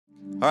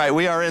All right,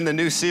 we are in the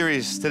new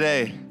series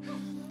today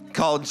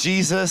called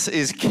Jesus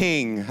is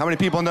King. How many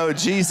people know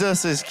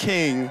Jesus is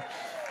King?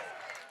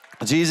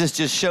 Jesus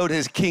just showed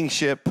his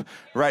kingship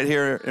right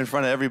here in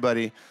front of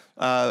everybody.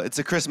 It's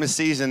a Christmas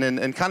season,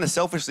 and kind of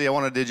selfishly, I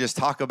wanted to just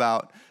talk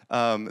about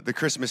the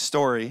Christmas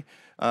story.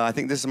 I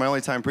think this is my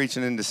only time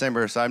preaching in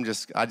December, so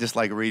I just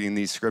like reading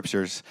these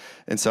scriptures,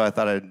 and so I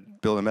thought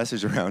I'd build a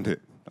message around it,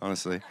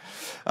 honestly.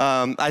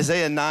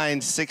 Isaiah 9,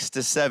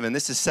 6-7.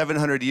 This is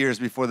 700 years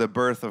before the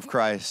birth of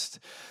Christ.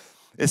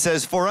 It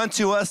says, "For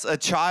unto us a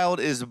child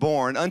is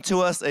born, unto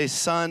us a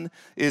son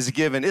is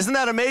given." Isn't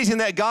that amazing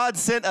that God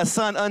sent a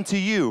son unto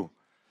you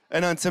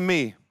and unto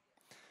me?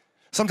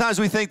 Sometimes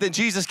we think that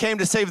Jesus came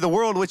to save the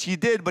world, which he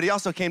did, but he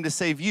also came to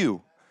save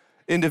you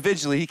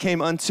individually. He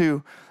came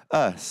unto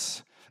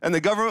us. And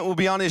the government will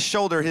be on his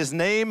shoulder. His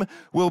name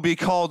will be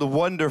called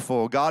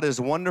Wonderful. God is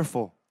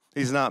wonderful.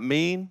 He's not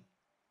mean.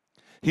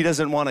 He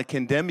doesn't want to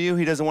condemn you.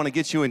 He doesn't want to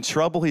get you in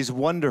trouble. He's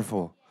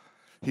wonderful.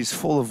 He's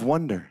full of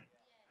wonder.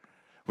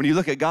 When you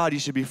look at God, you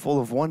should be full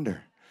of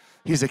wonder.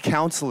 He's a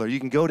counselor. You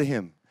can go to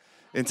him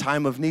in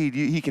time of need.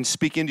 He can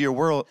speak into your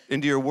world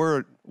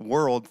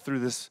through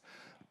this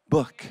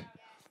book,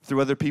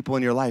 through other people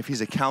in your life. He's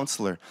a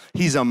counselor.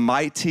 He's a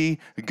mighty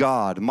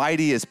God.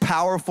 Mighty is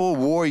powerful,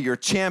 warrior,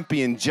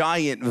 champion,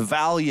 giant,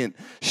 valiant,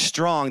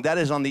 strong. That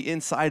is on the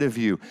inside of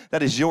you.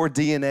 That is your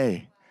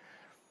DNA.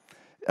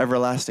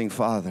 Everlasting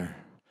Father,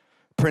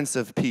 Prince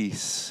of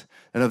Peace,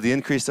 and of the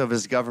increase of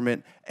his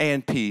government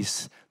and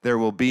peace, there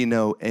will be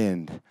no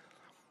end.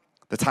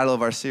 The title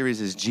of our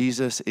series is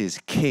Jesus is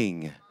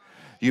King.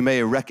 You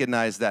may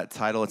recognize that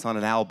title. It's on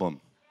an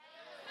album.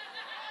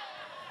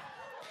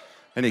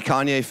 Any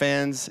Kanye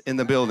fans in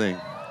the building?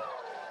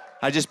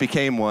 I just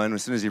became one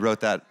as soon as he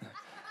wrote that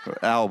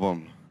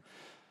album.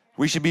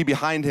 We should be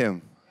behind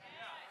him.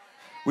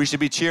 We should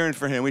be cheering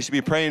for him. We should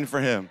be praying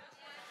for him.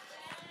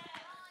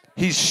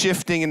 He's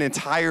shifting an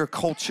entire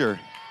culture.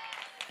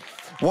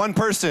 One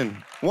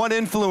person, one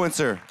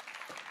influencer.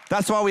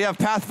 That's why we have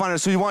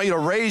Pathfinders, so we want you to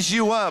raise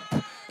you up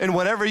in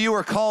whatever you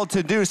are called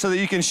to do so that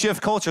you can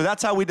shift culture.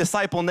 That's how we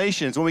disciple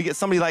nations. When we get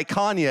somebody like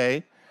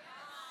Kanye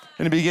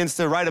and he begins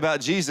to write about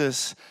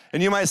Jesus,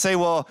 and you might say,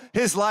 well,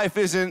 his life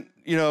isn't,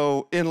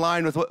 in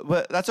line with what,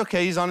 but that's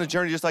okay. He's on a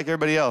journey just like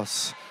everybody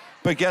else.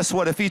 But guess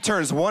what? If he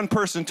turns one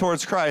person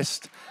towards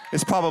Christ,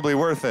 it's probably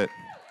worth it.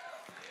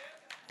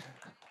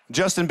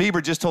 Justin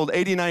Bieber just told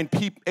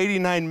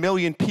 89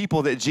 million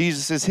people that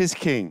Jesus is his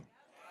king.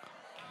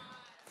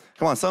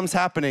 Come on, something's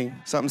happening.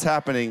 Something's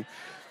happening.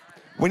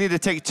 We need to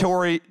take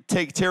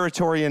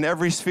territory in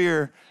every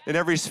sphere,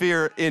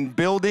 in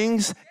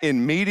buildings,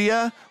 in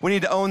media. We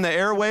need to own the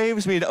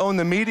airwaves. We need to own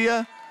the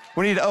media.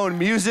 We need to own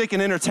music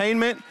and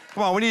entertainment.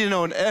 Come on, we need to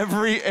own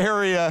every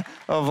area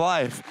of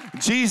life.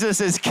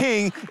 Jesus is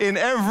king in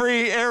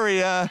every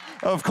area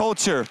of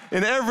culture,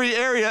 in every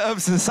area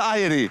of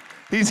society.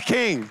 He's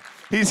king.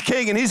 He's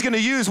king, and he's going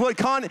to use what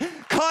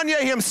Kanye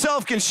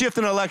himself can shift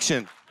an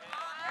election.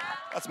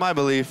 That's my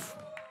belief.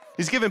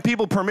 He's giving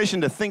people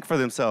permission to think for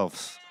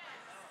themselves.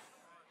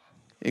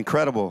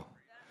 Incredible.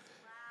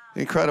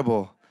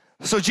 Incredible.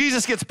 So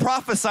Jesus gets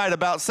prophesied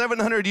about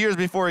 700 years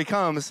before he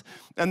comes.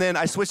 And then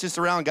I switch this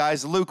around,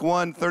 guys. Luke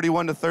 1,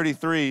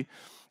 31-33.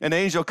 An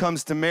angel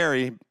comes to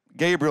Mary,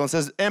 Gabriel, and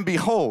says, "And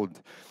behold,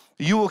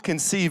 you will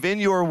conceive in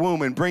your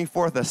womb and bring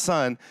forth a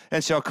son,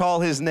 and shall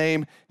call his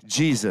name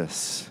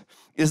Jesus."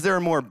 Is there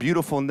a more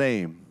beautiful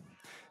name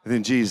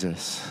than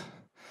Jesus?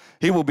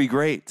 He will be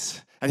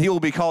great. And he will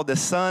be called the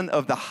Son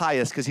of the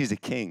Highest because he's a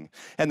king.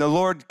 And the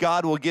Lord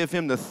God will give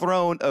him the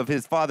throne of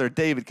his father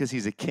David because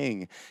he's a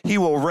king. He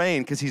will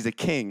reign because he's a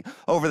king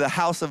over the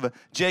house of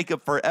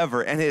Jacob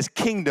forever. And his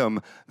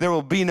kingdom, there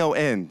will be no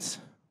end.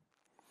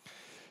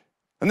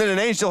 And then an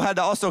angel had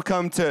to also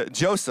come to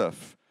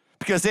Joseph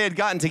because they had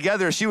gotten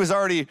together. She was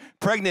already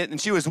pregnant and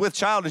she was with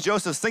child. And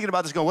Joseph's thinking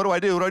about this going, what do I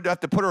do? Do I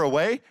have to put her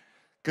away?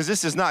 Because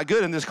this is not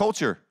good in this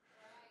culture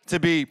to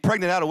be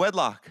pregnant out of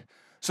wedlock.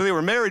 So they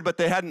were married, but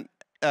they hadn't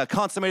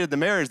consummated the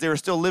marriage. They were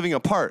still living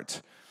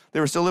apart.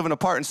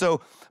 And so,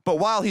 but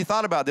while he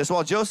thought about this,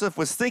 while Joseph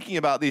was thinking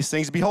about these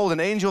things, behold, an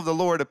angel of the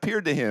Lord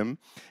appeared to him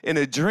in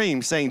a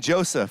dream, saying,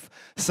 "Joseph,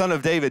 son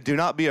of David, do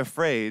not be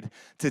afraid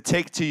to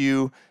take to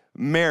you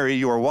Mary,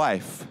 your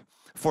wife,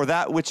 for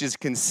that which is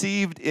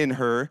conceived in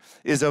her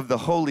is of the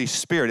Holy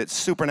Spirit." It's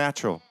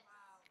supernatural.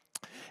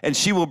 "And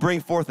she will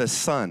bring forth a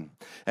son,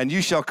 and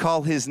you shall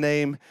call his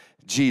name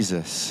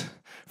Jesus.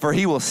 For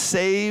he will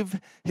save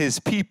his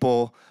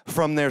people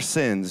from their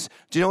sins."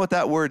 Do you know what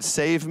that word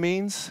save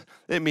means?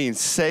 It means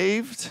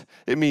saved,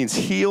 it means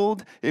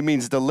healed, it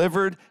means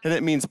delivered, and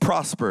it means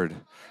prospered.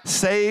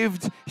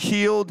 Saved,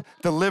 healed,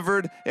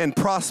 delivered, and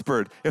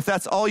prospered. If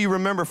that's all you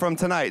remember from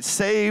tonight,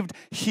 saved,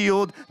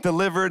 healed,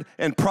 delivered,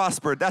 and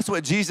prospered. That's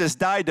what Jesus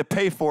died to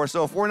pay for.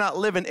 So if we're not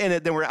living in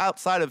it, then we're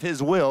outside of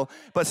his will.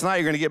 But tonight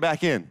you're going to get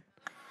back in.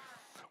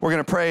 We're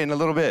going to pray in a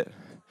little bit.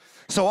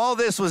 So all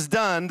this was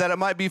done that it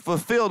might be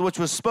fulfilled, which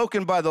was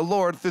spoken by the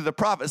Lord through the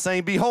prophet,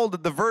 saying,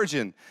 behold, the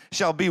virgin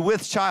shall be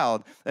with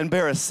child and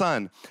bear a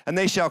son, and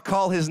they shall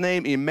call his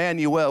name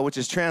Emmanuel, which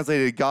is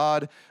translated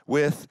God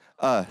with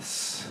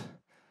us.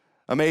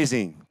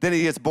 Amazing. Then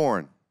he gets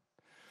born.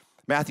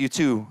 Matthew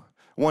 2,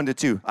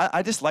 1-2.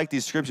 I just like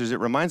these scriptures. It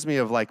reminds me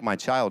of like my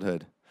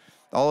childhood.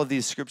 All of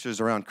these scriptures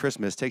around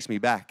Christmas takes me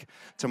back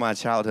to my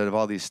childhood of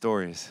all these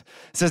stories.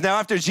 It says, now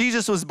after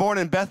Jesus was born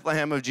in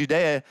Bethlehem of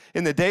Judea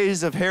in the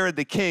days of Herod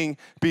the king,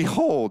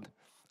 behold,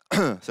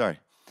 sorry,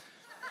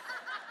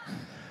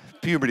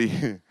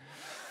 puberty.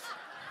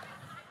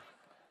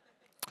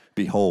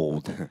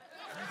 Behold,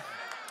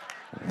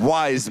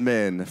 wise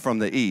men from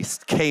the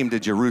east came to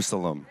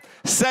Jerusalem,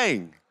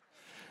 saying,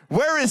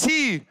 where is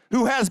he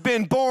who has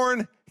been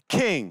born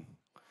King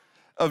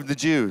of the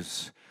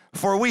Jews?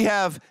 For we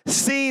have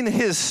seen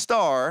his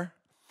star,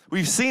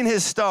 we've seen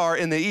his star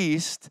in the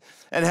east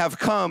and have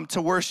come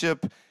to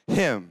worship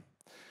him.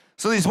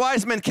 So these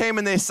wise men came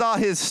and they saw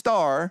his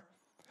star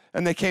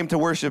and they came to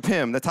worship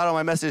him. The title of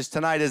my message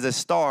tonight is A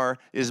Star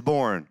is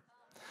Born.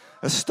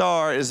 A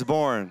star is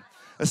born.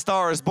 A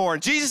star is born.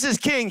 Jesus is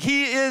king.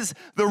 He is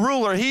the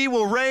ruler. He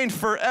will reign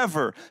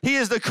forever. He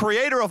is the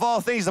creator of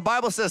all things. The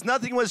Bible says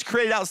nothing was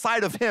created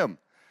outside of him.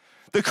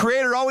 The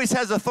creator always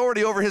has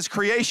authority over his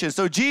creation.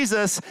 So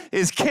Jesus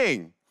is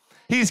king.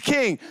 He's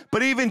king.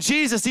 But even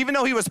Jesus, even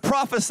though he was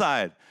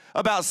prophesied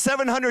about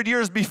 700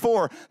 years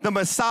before the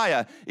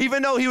Messiah,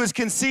 even though he was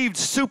conceived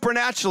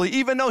supernaturally,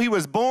 even though he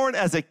was born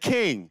as a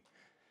king,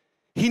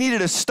 he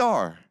needed a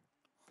star.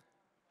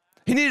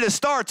 He needed a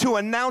star to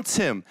announce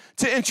him,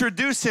 to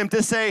introduce him,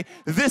 to say,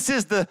 this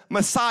is the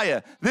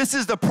Messiah. This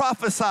is the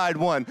prophesied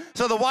one.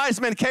 So the wise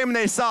men came and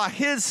they saw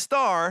his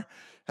star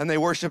and they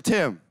worshiped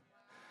him.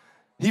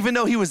 Even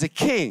though he was a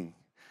king,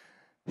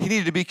 he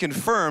needed to be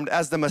confirmed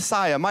as the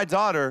Messiah. My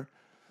daughter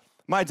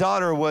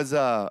was,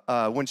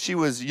 when she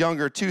was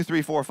younger, 2,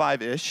 3, 4,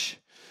 5-ish,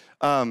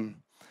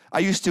 I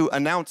used to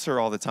announce her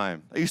all the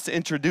time. I used to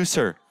introduce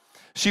her.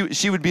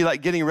 She would be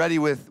like getting ready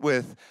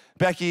with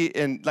Becky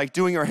and like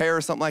doing her hair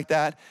or something like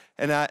that.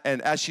 And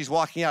as she's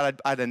walking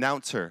out, I'd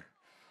announce her.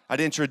 I'd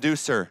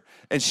introduce her.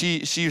 And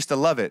she used to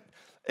love it.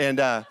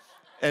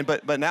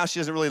 But now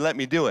she doesn't really let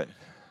me do it.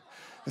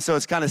 And so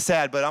it's kind of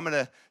sad, but I'm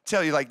going to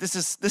tell you, like, this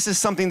is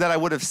something that I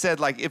would have said,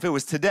 like, if it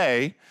was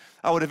today,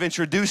 I would have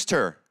introduced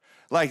her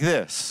like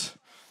this.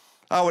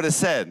 I would have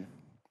said,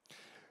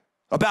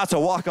 about to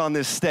walk on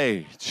this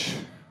stage.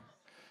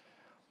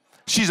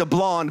 She's a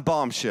blonde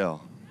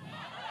bombshell.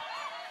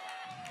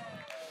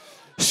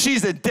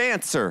 She's a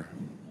dancer.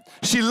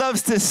 She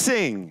loves to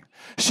sing.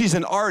 She's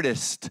an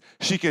artist.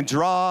 She can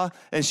draw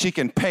and she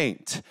can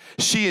paint.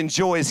 She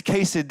enjoys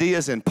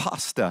quesadillas and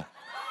pasta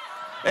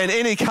and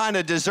any kind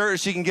of dessert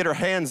she can get her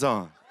hands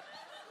on.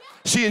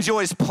 She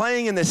enjoys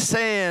playing in the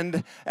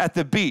sand at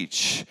the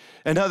beach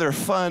and other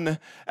fun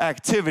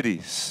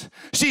activities.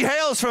 She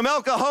hails from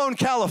El Cajon,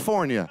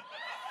 California.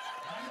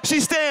 She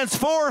stands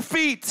 4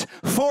 feet,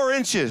 4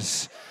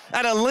 inches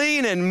at a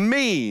lean and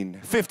mean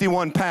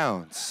 51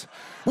 pounds.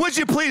 Would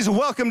you please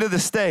welcome to the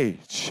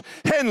stage,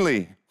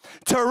 Henley,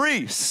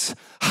 Therese,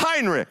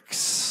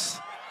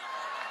 Heinrichs.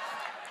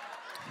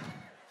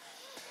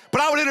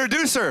 But I would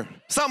introduce her,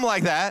 something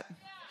like that.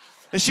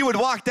 And she would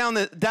walk down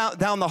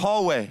the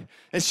hallway,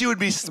 and she would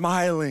be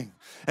smiling,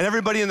 and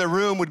everybody in the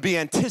room would be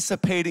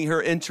anticipating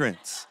her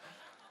entrance.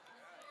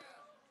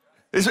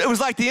 It was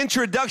like the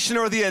introduction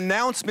or the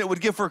announcement would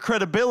give her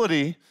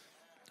credibility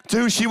to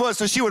who she was.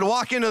 So she would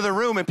walk into the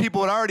room, and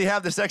people would already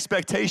have this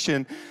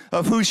expectation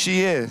of who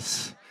she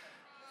is.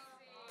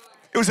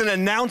 It was an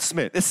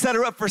announcement. It set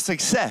her up for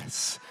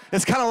success.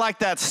 It's kind of like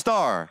that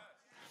star.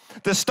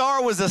 The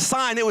star was a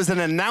sign. It was an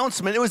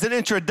announcement. It was an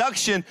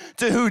introduction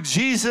to who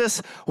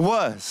Jesus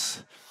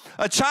was.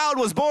 A child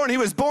was born. He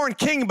was born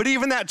king, but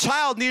even that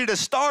child needed a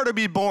star to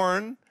be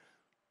born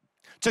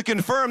to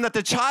confirm that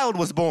the child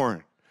was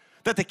born,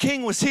 that the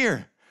king was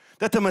here,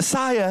 that the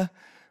Messiah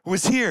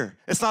was here.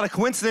 It's not a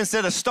coincidence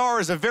that a star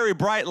is a very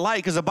bright light,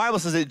 because the Bible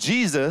says that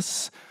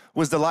Jesus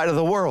was the light of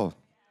the world.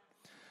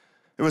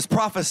 It was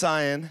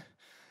prophesying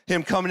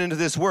him coming into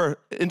this world.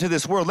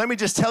 Let me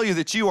just tell you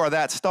that you are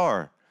that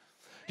star.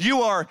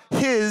 You are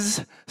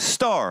his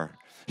star.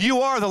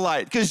 You are the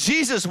light, because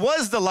Jesus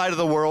was the light of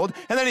the world,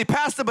 and then he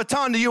passed the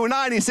baton to you and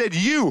I, and he said,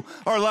 you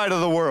are light of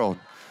the world.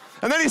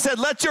 And then he said,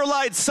 let your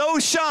light so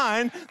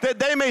shine that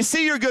they may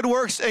see your good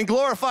works and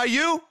glorify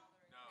you.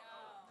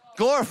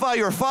 Glorify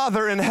your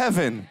Father in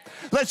heaven.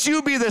 Let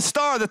you be the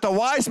star that the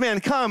wise men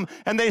come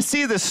and they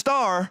see the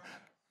star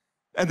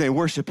and they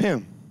worship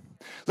him.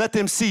 Let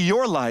them see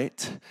your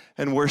light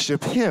and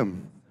worship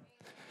him.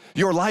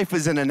 Your life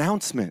is an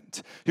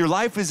announcement. Your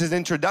life is an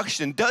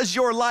introduction. Does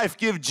your life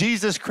give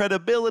Jesus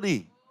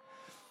credibility?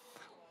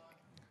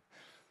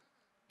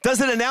 Does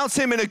it announce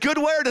him in a good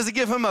way, or does it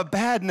give him a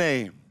bad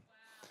name?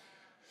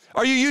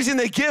 Are you using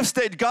the gifts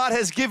that God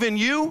has given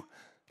you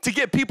to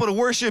get people to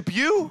worship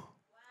you,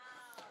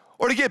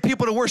 or to get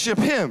people to worship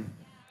him?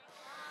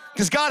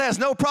 Because God has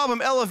no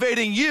problem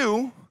elevating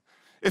you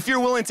if you're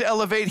willing to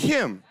elevate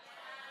him.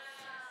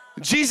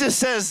 Jesus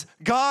says,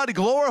 God,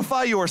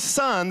 glorify your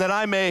Son that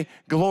I may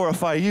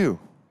glorify you.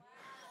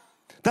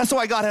 That's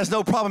why God has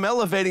no problem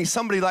elevating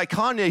somebody like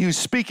Kanye who's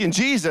speaking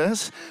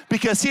Jesus,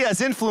 because he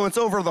has influence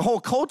over the whole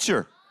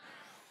culture.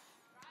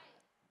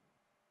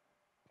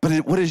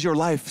 But what is your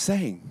life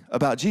saying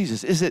about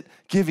Jesus? Is it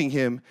giving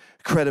him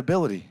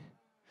credibility?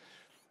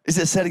 Is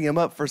it setting him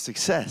up for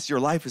success? Your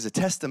life is a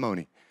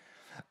testimony.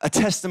 A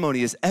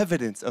testimony is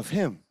evidence of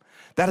him.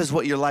 That is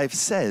what your life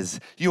says.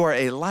 You are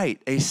a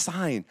light, a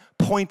sign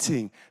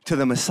pointing to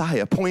the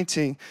Messiah,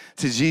 pointing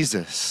to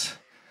Jesus.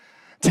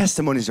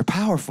 Testimonies are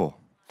powerful.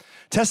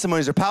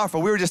 Testimonies are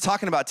powerful. We were just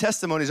talking about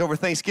testimonies over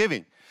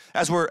Thanksgiving.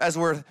 As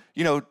we're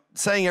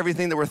saying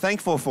everything that we're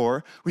thankful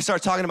for, we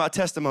start talking about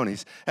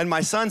testimonies. And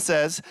my son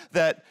says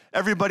that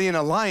everybody in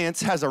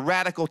Alliance has a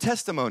radical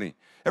testimony.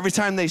 Every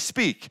time they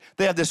speak,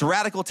 they have this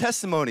radical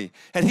testimony.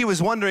 And he was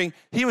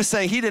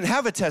saying he didn't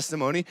have a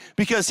testimony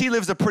because he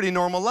lives a pretty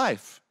normal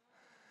life.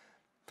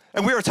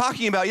 And we were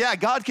talking about,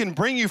 God can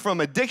bring you from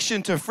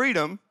addiction to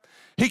freedom.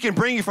 He can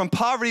bring you from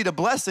poverty to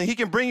blessing. He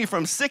can bring you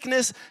from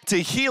sickness to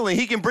healing.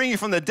 He can bring you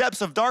from the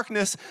depths of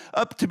darkness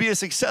up to be a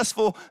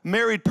successful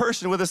married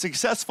person with a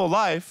successful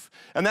life.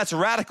 And that's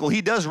radical.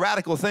 He does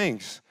radical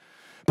things.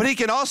 But he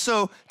can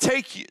also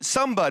take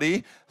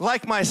somebody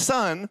like my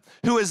son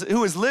who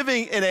is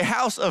living in a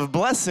house of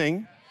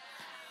blessing,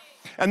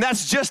 and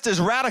that's just as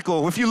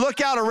radical. If you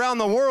look out around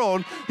the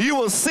world, you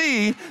will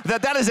see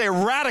that is a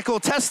radical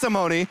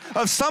testimony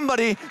of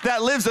somebody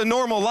that lives a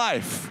normal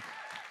life.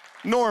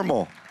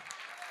 Normal.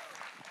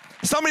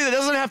 Somebody that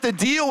doesn't have to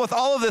deal with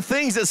all of the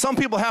things that some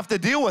people have to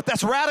deal with.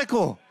 That's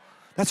radical.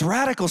 That's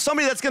radical.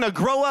 Somebody that's going to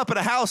grow up in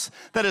a house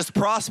that is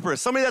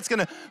prosperous. Somebody that's going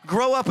to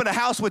grow up in a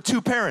house with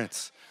 2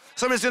 parents.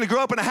 Somebody that's going to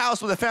grow up in a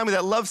house with a family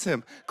that loves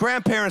him,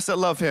 grandparents that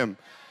love him,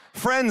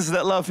 friends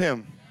that love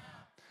him.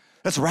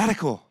 That's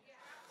radical.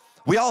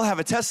 We all have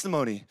a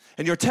testimony,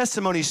 and your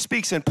testimony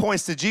speaks and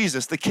points to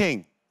Jesus, the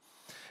King.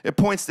 It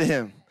points to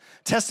him.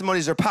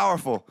 Testimonies are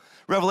powerful.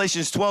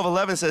 Revelations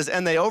 12:11 says,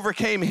 and they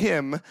overcame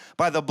him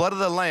by the blood of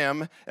the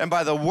Lamb and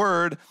by the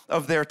word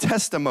of their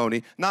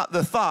testimony, not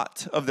the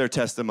thought of their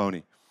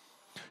testimony.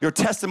 Your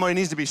testimony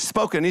needs to be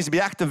spoken, it needs to be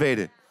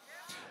activated.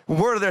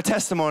 Word of their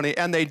testimony,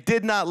 and they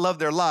did not love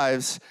their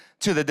lives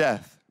to the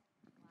death.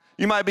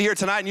 You might be here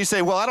tonight and you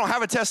say, well, I don't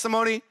have a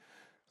testimony,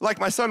 like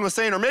my son was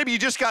saying, or maybe you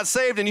just got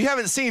saved and you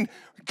haven't seen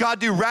God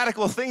do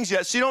radical things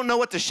yet, so you don't know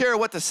what to share or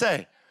what to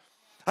say.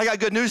 I got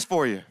good news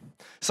for you.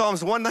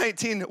 Psalms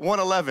 119,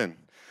 111.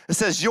 It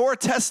says, your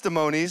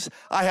testimonies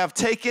I have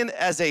taken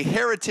as a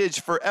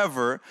heritage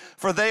forever,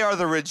 for they are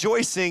the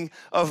rejoicing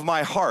of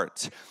my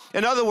heart.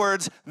 In other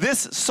words,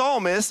 this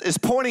psalmist is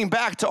pointing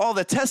back to all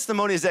the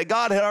testimonies that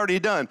God had already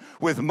done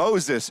with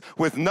Moses,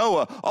 with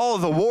Noah, all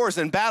of the wars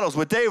and battles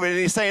with David. And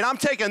he's saying, I'm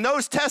taking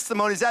those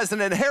testimonies as an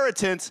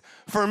inheritance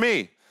for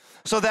me,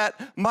 so that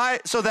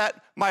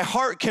my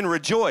heart can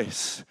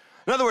rejoice.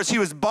 In other words, he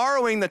was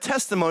borrowing the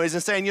testimonies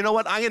and saying, you know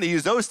what, I'm going to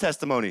use those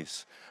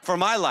testimonies for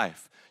my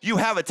life. You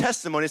have a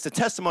testimony. It's the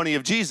testimony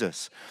of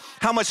Jesus.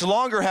 How much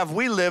longer have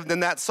we lived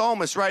than that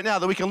psalmist right now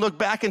that we can look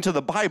back into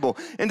the Bible,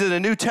 into the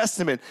New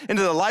Testament,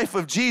 into the life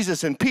of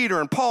Jesus and Peter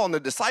and Paul and the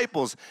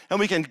disciples, and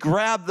we can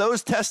grab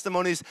those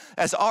testimonies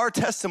as our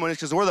testimonies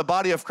because we're the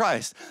body of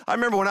Christ. I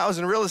remember when I was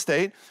in real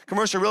estate,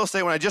 commercial real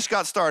estate, when I just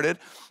got started,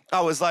 I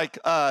was like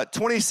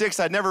 26.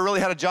 I'd never really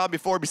had a job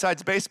before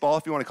besides baseball,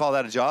 if you want to call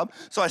that a job.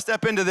 So I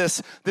step into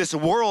this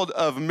world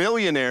of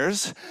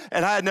millionaires,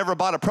 and I had never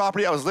bought a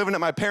property. I was living at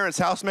my parents'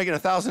 house making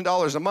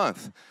 $1,000 a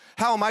month.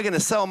 How am I going to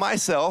sell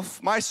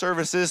myself, my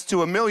services,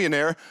 to a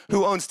millionaire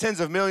who owns tens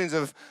of millions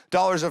of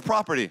dollars of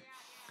property?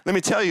 Let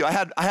me tell you, I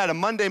had a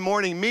Monday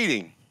morning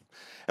meeting.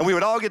 And we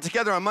would all get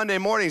together on Monday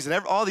mornings,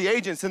 and all the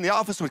agents in the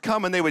office would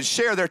come and they would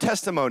share their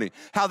testimony,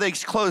 how they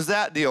closed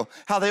that deal,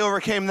 how they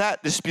overcame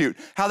that dispute,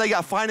 how they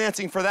got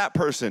financing for that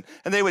person.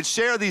 And they would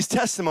share these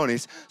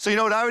testimonies. So you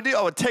know what I would do?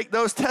 I would take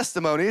those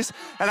testimonies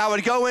and I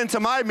would go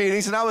into my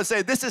meetings and I would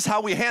say, this is how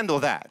we handle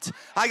that.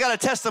 I got a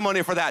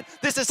testimony for that.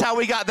 This is how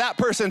we got that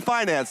person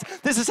financed.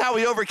 This is how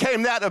we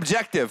overcame that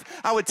objective.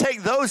 I would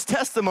take those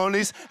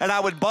testimonies and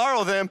I would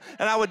borrow them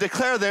and I would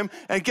declare them.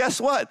 And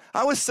guess what?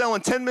 I was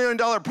selling $10 million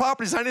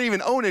properties. I didn't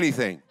even own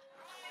anything.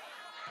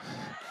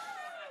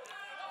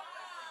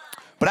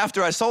 But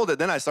after I sold it,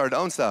 then I started to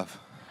own stuff.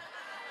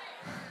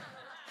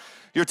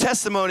 Your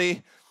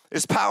testimony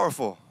is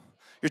powerful.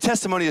 Your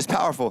testimony is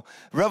powerful.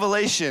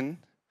 Revelation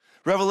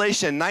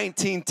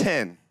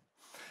 19:10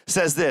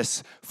 says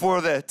this,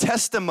 for the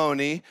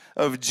testimony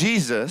of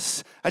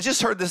Jesus, I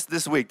just heard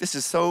this week. This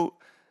is so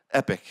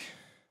epic.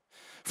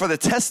 For the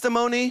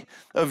testimony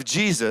of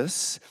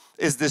Jesus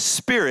is the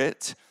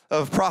spirit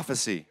of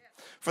prophecy.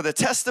 For the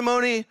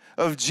testimony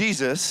of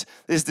Jesus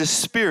is the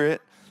spirit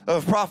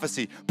of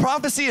prophecy.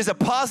 Prophecy is a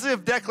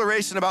positive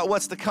declaration about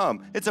what's to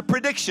come. It's a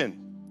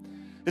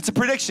prediction. It's a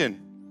prediction.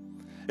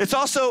 It's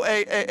also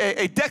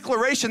a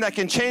declaration that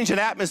can change an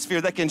atmosphere,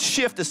 that can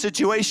shift a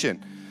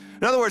situation.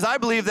 In other words, I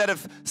believe that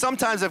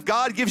sometimes if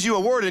God gives you a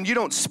word and you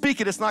don't speak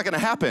it, it's not going to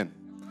happen.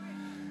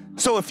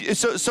 So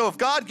if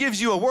God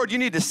gives you a word, you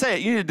need to say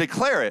it. You need to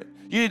declare it.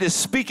 You need to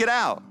speak it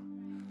out.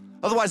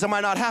 Otherwise, it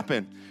might not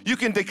happen. You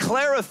can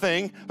declare a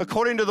thing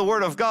according to the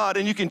word of God,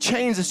 and you can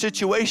change the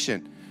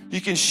situation.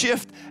 You can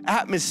shift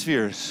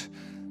atmospheres.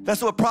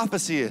 That's what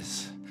prophecy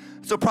is.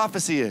 That's what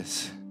prophecy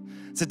is.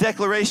 It's a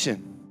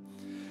declaration.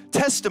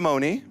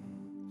 Testimony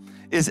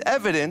is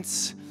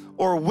evidence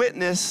or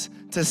witness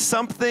to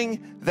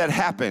something that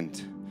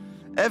happened.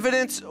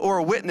 Evidence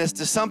or witness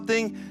to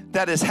something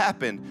that has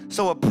happened.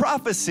 So a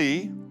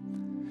prophecy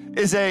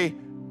is a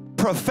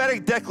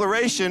prophetic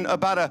declaration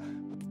about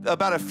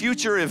a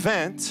future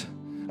event,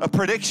 a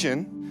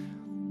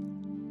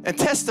prediction. And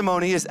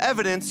testimony is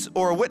evidence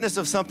or a witness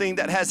of something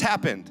that has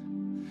happened.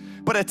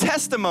 But a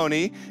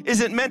testimony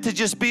isn't meant to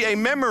just be a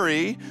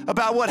memory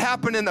about what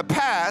happened in the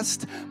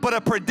past, but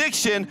a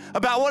prediction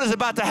about what is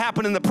about to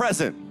happen in the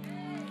present.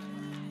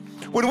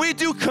 When we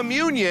do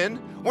communion,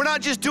 we're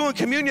not just doing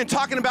communion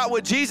talking about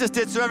what Jesus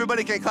did so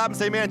everybody can clap and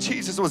say, man,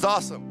 Jesus was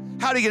awesome.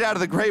 How did he get out of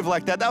the grave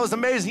like that? That was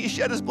amazing. He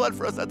shed his blood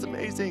for us. That's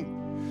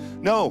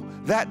amazing. No,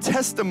 that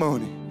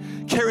testimony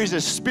carries a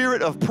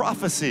spirit of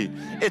prophecy.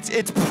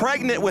 It's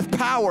pregnant with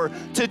power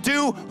to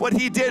do what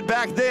he did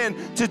back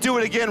then, to do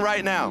it again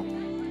right now.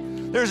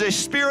 There's a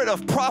spirit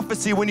of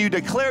prophecy when you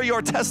declare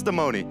your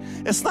testimony.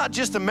 It's not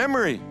just a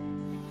memory.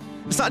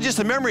 It's not just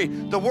a memory.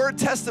 The word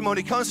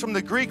testimony comes from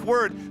the Greek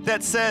word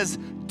that says,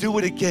 do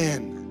it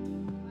again.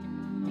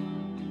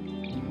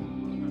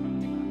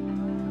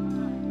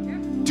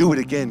 Do it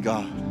again,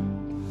 God.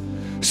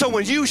 So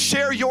when you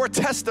share your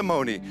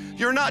testimony,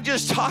 you're not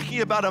just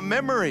talking about a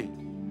memory.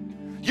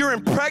 You're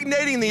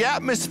impregnating the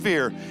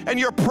atmosphere and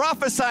you're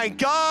prophesying,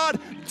 God,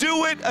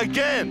 do it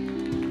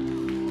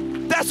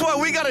again. That's why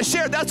we got to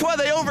share. That's why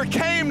they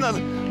overcame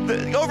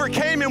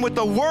him with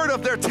the word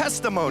of their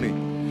testimony.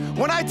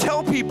 When I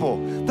tell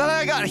people that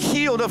I got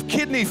healed of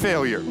kidney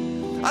failure,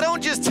 I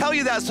don't just tell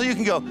you that so you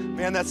can go,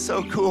 man, that's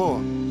so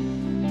cool.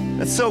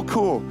 That's so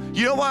cool.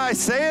 You know why I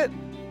say it?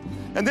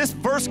 And this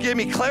verse gave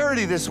me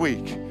clarity this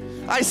week.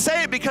 I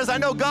say it because I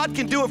know God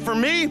can do it for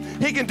me.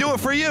 He can do it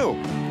for you.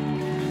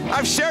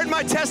 I've shared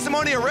my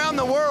testimony around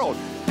the world.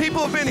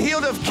 People have been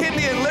healed of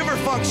kidney and liver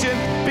function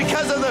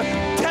because of the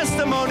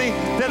testimony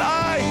that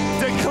I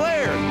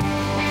declared.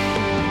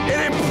 It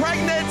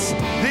impregnates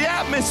the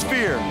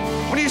atmosphere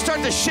when you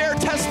start to share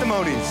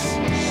testimonies.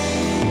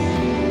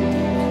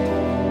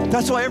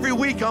 That's why every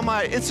week on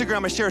my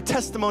Instagram I share a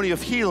testimony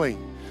of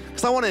healing,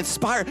 because I want to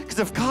inspire, because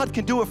if God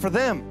can do it for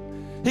them,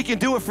 he can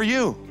do it for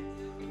you.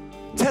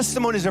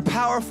 Testimonies are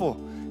powerful.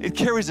 It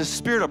carries a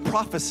spirit of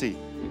prophecy.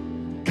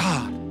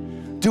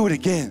 God, do it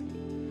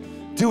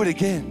again. Do it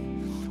again.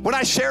 When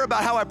I share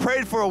about how I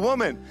prayed for a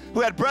woman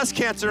who had breast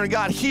cancer and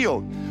got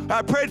healed.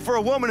 I prayed for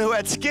a woman who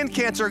had skin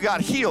cancer and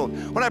got healed.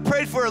 When I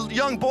prayed for a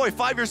young boy,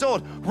 5 years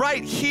old,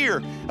 right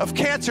here of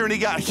cancer and he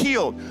got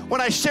healed. When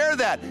I share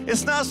that,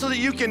 it's not so that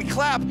you can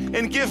clap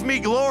and give me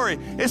glory.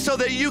 It's so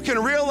that you can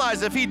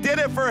realize if he did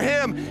it for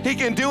him, he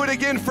can do it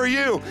again for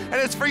you. And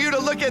it's for you to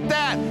look at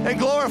that and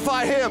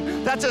glorify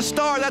him. That's a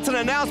star, that's an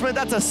announcement,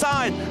 that's a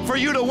sign for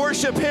you to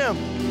worship him.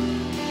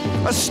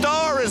 A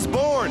star is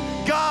born.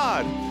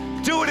 God,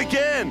 do it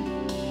again.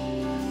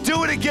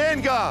 Do it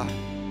again, God.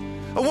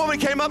 A woman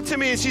came up to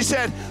me and she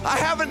said, I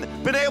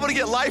haven't been able to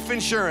get life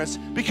insurance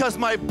because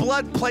my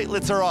blood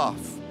platelets are off.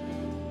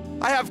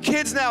 I have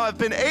kids now. It's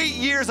been 8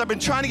 years I've been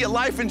trying to get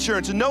life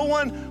insurance and no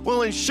one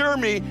will insure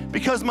me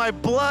because my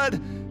blood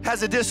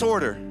has a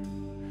disorder.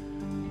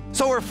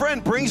 So her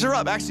friend brings her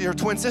up, actually her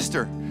twin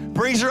sister,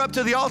 brings her up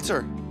to the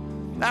altar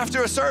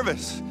after a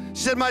service.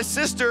 She said, my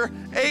sister,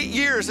 8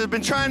 years, has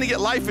been trying to get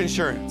life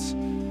insurance.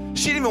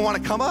 She didn't even want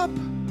to come up.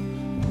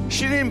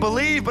 She didn't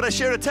believe, but I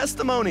shared a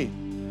testimony.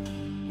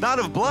 Not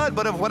of blood,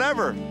 but of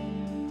whatever.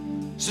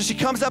 So she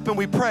comes up and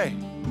we pray.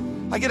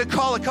 I get a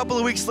call a couple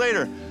of weeks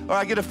later, or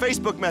I get a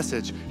Facebook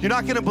message. You're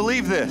not gonna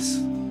believe this.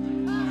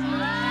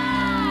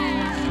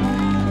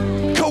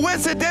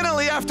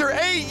 Coincidentally, after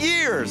 8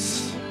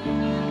 years,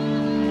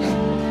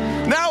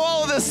 now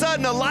all of a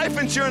sudden a life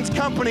insurance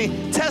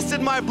company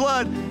tested my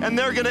blood and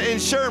they're gonna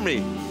insure me.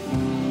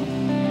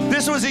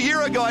 This was a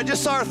year ago. I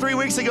just saw her 3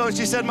 weeks ago and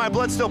she said, my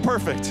blood's still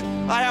perfect.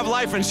 I have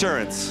life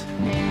insurance.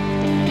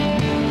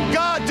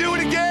 God, do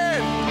it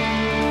again.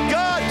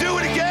 God, do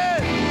it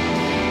again.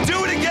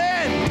 Do it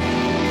again.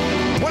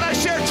 When I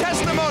share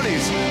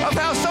testimonies of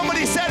how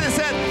somebody said,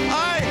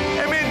 I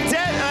am in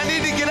debt and I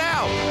need to get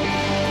out.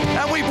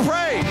 And we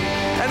prayed.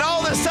 And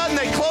all of a sudden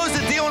they closed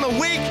the deal in a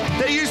week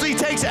that usually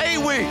takes 8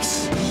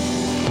 weeks.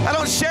 I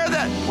don't share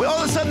that.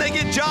 All of a sudden they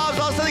get jobs.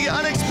 All of a sudden they get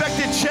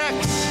unexpected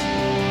checks.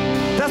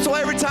 That's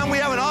why every time we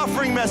have an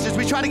offering message,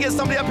 we try to get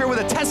somebody up here with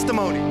a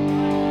testimony.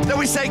 That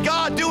we say,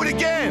 God, do it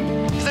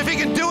again. Because if he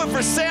can do it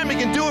for Sam, he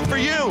can do it for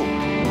you.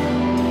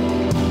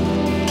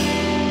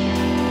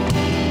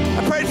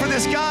 I prayed for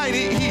this guy,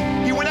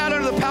 and he went out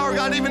under the power of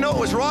God. I didn't even know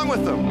what was wrong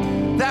with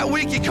him. That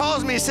week he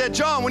calls me, he said,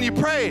 John, when you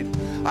prayed,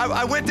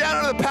 I went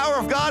down under the power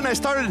of God, and I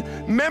started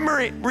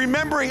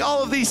remembering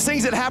all of these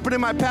things that happened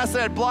in my past that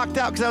I had blocked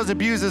out because I was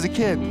abused as a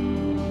kid.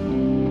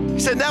 He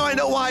said, now I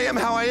know why I am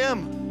how I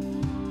am.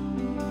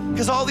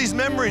 Because all these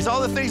memories,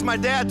 all the things my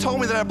dad told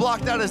me that I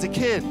blocked out as a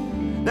kid,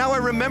 now I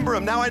remember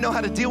them. Now I know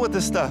how to deal with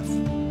this stuff.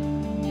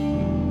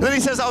 And then he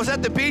says, I was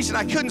at the beach and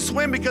I couldn't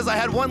swim because I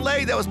had one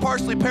leg that was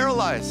partially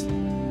paralyzed.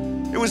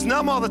 It was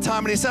numb all the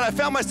time. And he said, I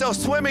found myself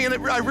swimming and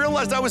I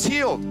realized I was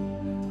healed.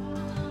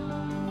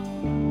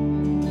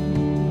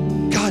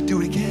 God, do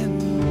it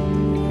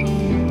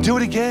again. Do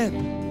it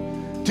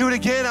again. Do it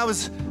again. I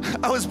was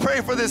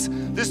praying for this.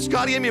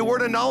 God gave me a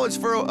word of knowledge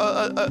for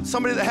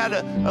somebody that had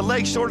a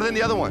leg shorter than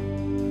the other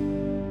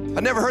one. I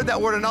never heard that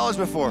word of knowledge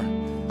before.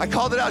 I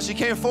called it out. She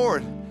came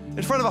forward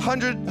in front of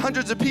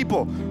hundreds of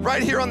people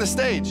right here on the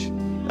stage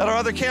at our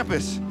other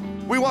campus.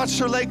 We watched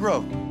her leg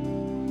grow.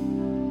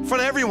 In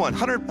front of everyone,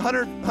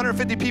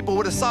 150 people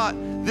would have saw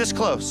it this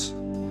close.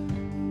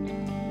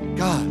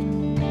 God,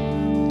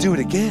 do it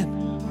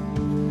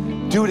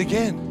again. Do it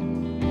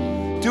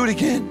again. Do it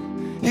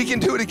again. He can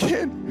do it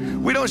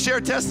again. We don't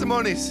share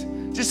testimonies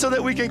just so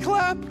that we can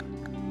clap.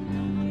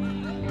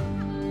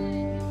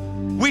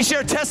 We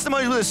share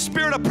testimonies with a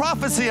spirit of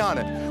prophecy on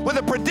it, with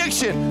a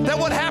prediction that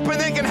what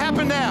happened then can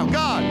happen now.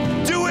 God,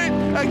 do it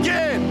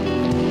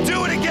again.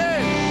 Do it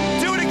again.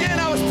 Do it again.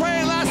 I was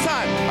praying last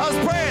time. I was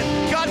praying.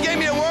 God gave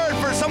me a word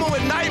for someone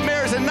with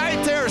nightmares and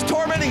night terrors,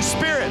 tormenting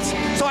spirits.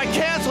 So I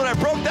canceled. I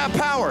broke that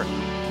power.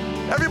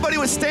 Everybody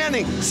was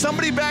standing.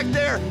 Somebody back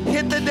there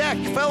hit the deck,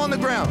 fell on the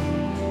ground.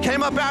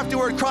 Came up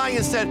afterward crying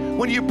and said,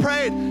 when you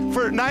prayed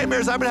for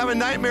nightmares, I've been having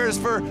nightmares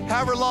for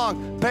however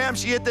long. Bam,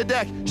 she hit the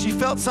deck. She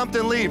felt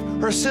something leave.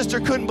 Her sister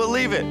couldn't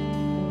believe it.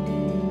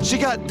 She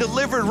got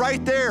delivered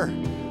right there.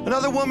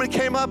 Another woman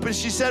came up and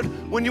she said,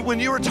 when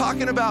you were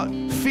talking about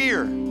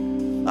fear,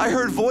 I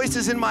heard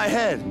voices in my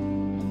head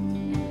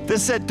that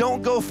said,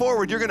 don't go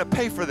forward. You're going to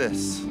pay for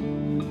this.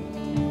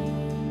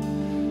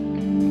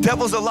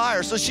 Devil's a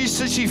liar. So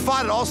she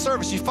fought at all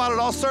service. She fought at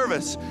all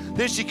service.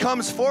 Then she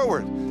comes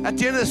forward at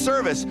the end of the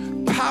service,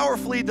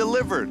 powerfully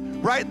delivered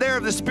right there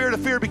of the spirit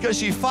of fear because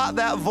she fought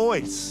that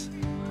voice.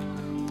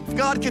 If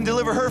God can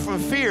deliver her from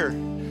fear,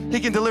 he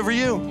can deliver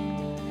you.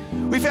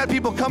 We've had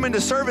people come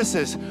into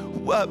services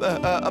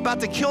about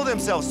to kill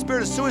themselves,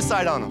 spirit of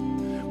suicide on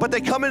them. But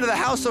they come into the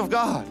house of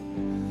God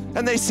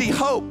and they see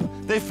hope.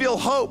 They feel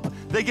hope.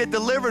 They get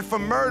delivered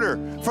from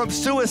murder, from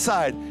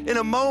suicide in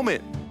a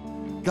moment.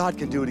 God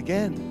can do it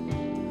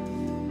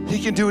again. He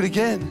can do it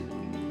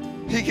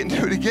again. He can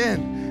do it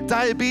again.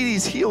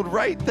 Diabetes healed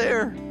right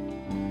there.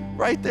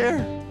 Right there.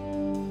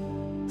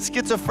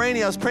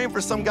 Schizophrenia, I was praying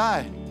for some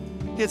guy.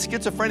 He had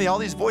schizophrenia, all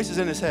these voices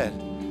in his head.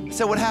 I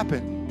said, what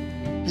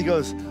happened? He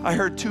goes, I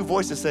heard two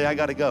voices say, I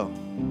gotta go.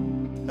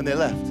 And they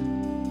left.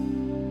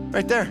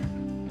 Right there,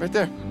 right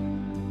there.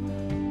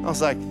 I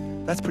was like,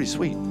 that's pretty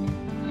sweet.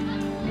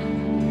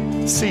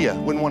 See ya,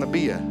 wouldn't wanna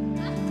be ya.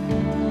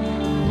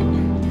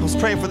 I was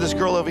praying for this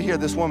girl over here,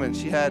 this woman.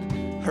 She had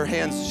her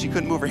hands, she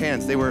couldn't move her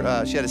hands.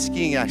 She had a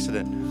skiing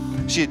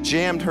accident. She had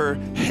jammed her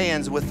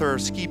hands with her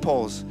ski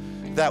poles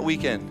that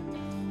weekend,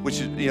 which,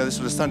 this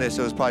was a Sunday,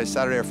 so it was probably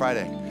Saturday or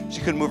Friday.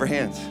 She couldn't move her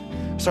hands.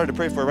 I started to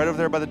pray for her right over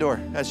there by the door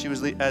as she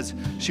was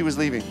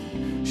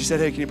leaving. She said,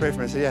 hey, can you pray for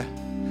me? I said, yeah.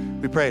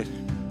 We prayed.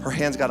 Her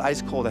hands got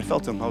ice cold. I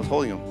felt them. I was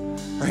holding them.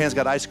 Her hands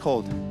got ice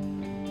cold.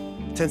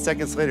 10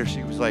 seconds later,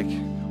 she was like,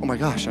 oh my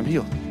gosh, I'm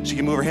healed. She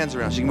can move her hands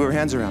around. She can move her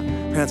hands around.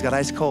 Her hands got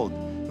ice cold.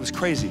 It was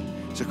crazy.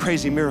 It's a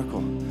crazy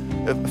miracle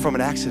from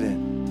an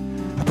accident.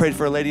 I prayed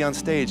for a lady on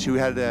stage who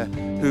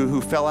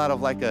fell out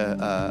of like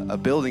a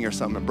building or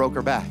something and broke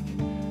her back.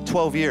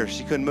 12 years,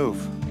 she couldn't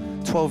move.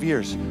 12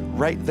 years,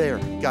 right there,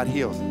 got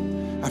healed.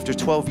 After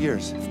 12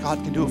 years, if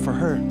God can do it for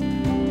her,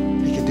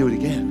 he can do it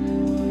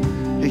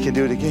again. He can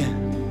do it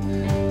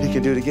again. He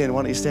can do it again.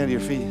 Why don't you stand to your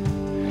feet?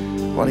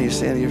 Why don't you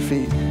stand to your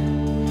feet?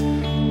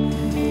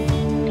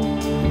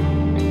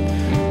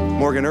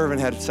 Morgan Irvin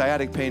had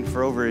sciatic pain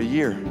for over a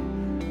year.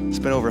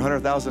 Spent over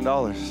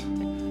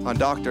 $100,000 on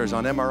doctors,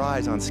 on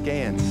MRIs, on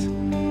scans,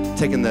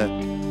 taking the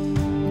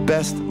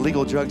best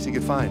legal drugs he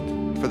could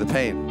find for the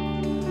pain.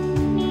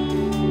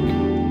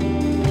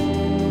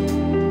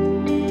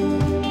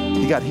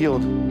 He got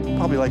healed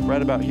probably like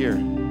right about here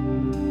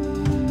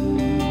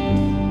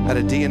at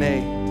a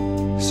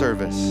DNA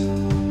service.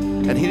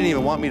 And he didn't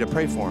even want me to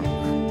pray for him.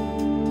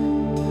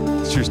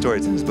 It's a true story,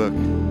 it's in his book.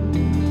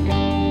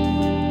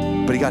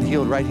 But he got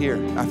healed right here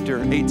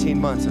after 18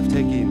 months of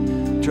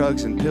taking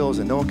drugs and pills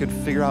and no one could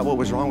figure out what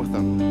was wrong with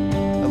him.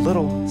 A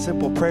little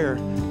simple prayer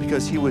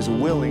because he was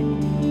willing.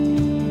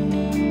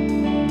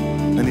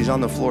 And he's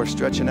on the floor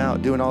stretching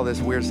out, doing all this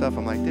weird stuff.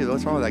 I'm like, dude,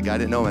 what's wrong with that guy? I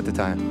didn't know him at the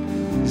time.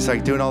 He's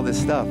like doing all this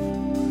stuff.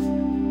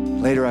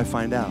 Later I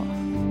find out,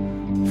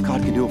 if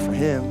God can do it for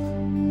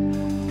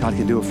him, God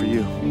can do it for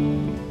you.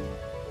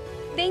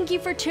 Thank you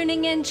for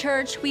tuning in,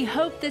 church. We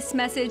hope this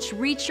message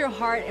reached your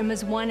heart and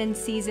was one in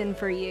season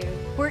for you.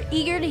 We're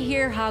eager to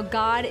hear how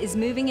God is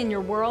moving in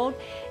your world.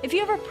 If you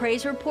have a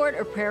praise report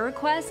or prayer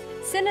request,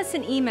 send us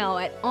an email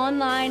at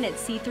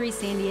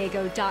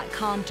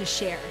online@c3sandiego.com to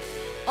share.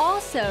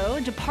 Also,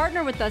 to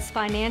partner with us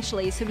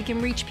financially so we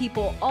can reach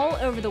people all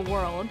over the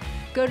world,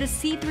 go to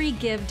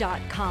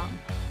c3give.com.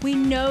 We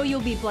know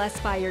you'll be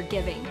blessed by your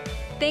giving.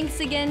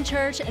 Thanks again,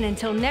 church, and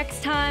until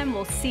next time,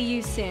 we'll see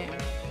you soon.